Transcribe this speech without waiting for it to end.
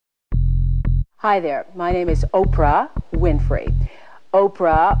Hi there, my name is Oprah Winfrey.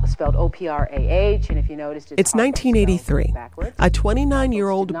 Oprah, spelled O-P-R-A-H, and if you noticed... It's 1983. A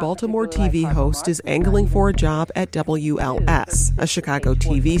 29-year-old Baltimore TV host is angling for a job at WLS, a Chicago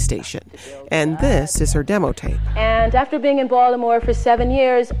TV station. And this is her demo tape. And after being in Baltimore for 7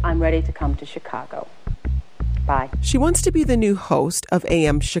 years, I'm ready to come to Chicago. Bye. She wants to be the new host of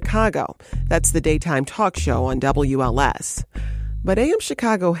AM Chicago. That's the daytime talk show on WLS. But AM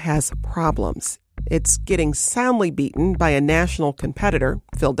Chicago has problems. It's getting soundly beaten by a national competitor,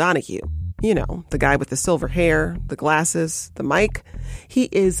 Phil Donahue. You know, the guy with the silver hair, the glasses, the mic. He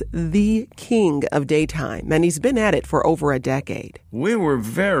is the king of daytime, and he's been at it for over a decade. We were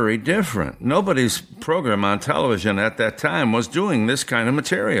very different. Nobody's program on television at that time was doing this kind of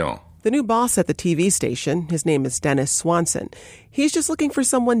material. The new boss at the TV station, his name is Dennis Swanson. He's just looking for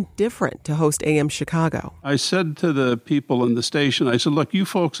someone different to host AM Chicago. I said to the people in the station, I said, look, you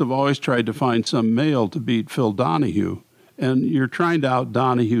folks have always tried to find some male to beat Phil Donahue, and you're trying to out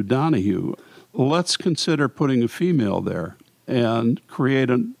Donahue. Let's consider putting a female there and create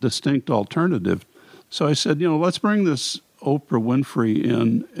a distinct alternative. So I said, let's bring this Oprah Winfrey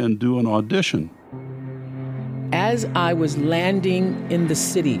in and do an audition. As I was landing in the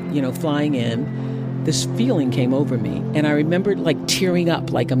city, flying in, this feeling came over me. And I remembered tearing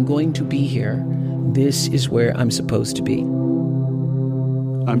up, like I'm going to be here. This is where I'm supposed to be.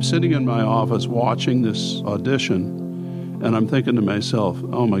 I'm sitting in my office watching this audition, and I'm thinking to myself,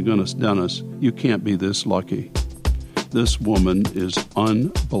 oh my goodness, Dennis, you can't be this lucky. This woman is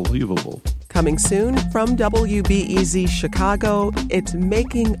unbelievable. Coming soon from WBEZ Chicago, it's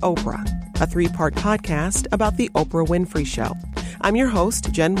Making Oprah, a 3-part podcast about the Oprah Winfrey Show. I'm your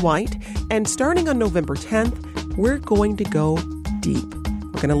host, Jen White, and starting on November 10th, we're going to go deep.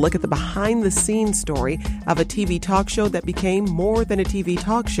 We're going to look at the behind-the-scenes story of a TV talk show that became more than a TV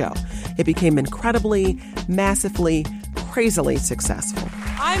talk show. It became incredibly, massively, crazily successful.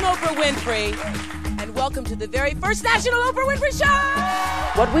 I'm Oprah Winfrey, and welcome to the very first National Oprah Winfrey Show!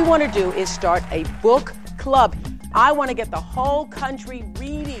 What we want to do is start a book club. I want to get the whole country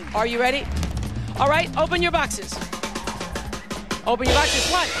reading. Are you ready? All right, open your boxes. Open your boxes.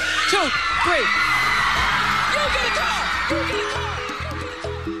 1, 2, 3. You get a call! You get a call!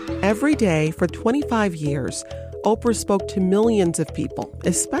 Every day for 25 years, Oprah spoke to millions of people,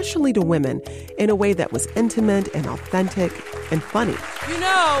 especially to women, in a way that was intimate and authentic and funny.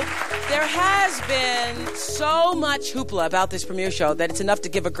 There has been so much hoopla about this premiere show that it's enough to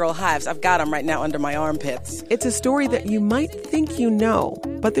give a girl hives. I've got them right now under my armpits. It's a story that you might think you know,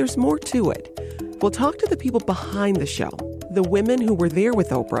 but there's more to it. We'll talk to the people behind the show, the women who were there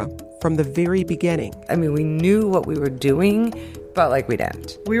with Oprah from the very beginning. I mean, we knew what we were doing, but we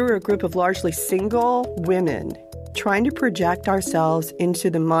didn't. We were a group of largely single women trying to project ourselves into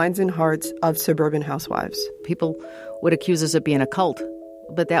the minds and hearts of suburban housewives. People would accuse us of being a cult,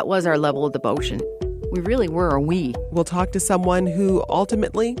 but that was our level of devotion. We really were a we. We'll talk to someone who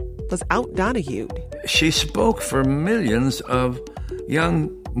ultimately was out Donahue'd. She spoke for millions of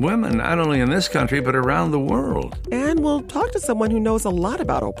young women, not only in this country, but around the world. And we'll talk to someone who knows a lot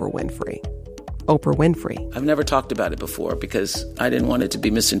about Oprah Winfrey. Oprah Winfrey. I've never talked about it before because I didn't want it to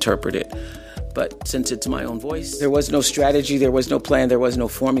be misinterpreted. But since it's my own voice, there was no strategy, there was no plan, there was no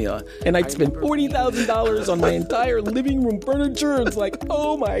formula. And I'd spent $40,000 on my entire living room furniture. It's like,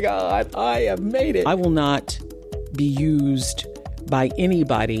 oh my God, I have made it. I will not be used by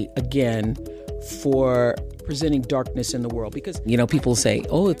anybody again for presenting darkness in the world. Because, people say,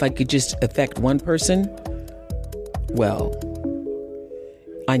 oh, if I could just affect one person. Well,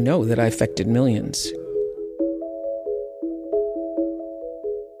 I know that I affected millions.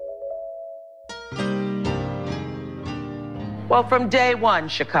 Well, from day one,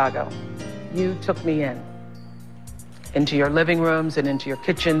 Chicago, you took me into your living rooms and into your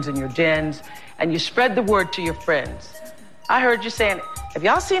kitchens and your dens, and you spread the word to your friends. I heard you saying, have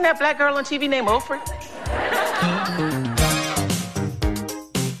y'all seen that black girl on TV named Oprah?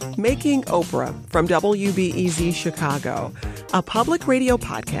 Making Oprah from WBEZ Chicago, a public radio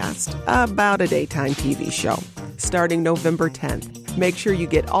podcast about a daytime TV show, starting November 10th. Make sure you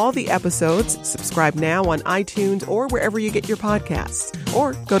get all the episodes. Subscribe now on iTunes or wherever you get your podcasts.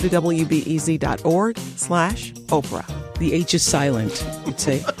 Or go to WBEZ.org/Oprah. The H is silent. You'd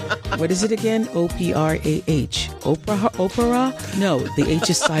say, what is it again? O-P-R-A-H. Oprah? No, the H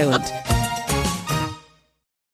is silent.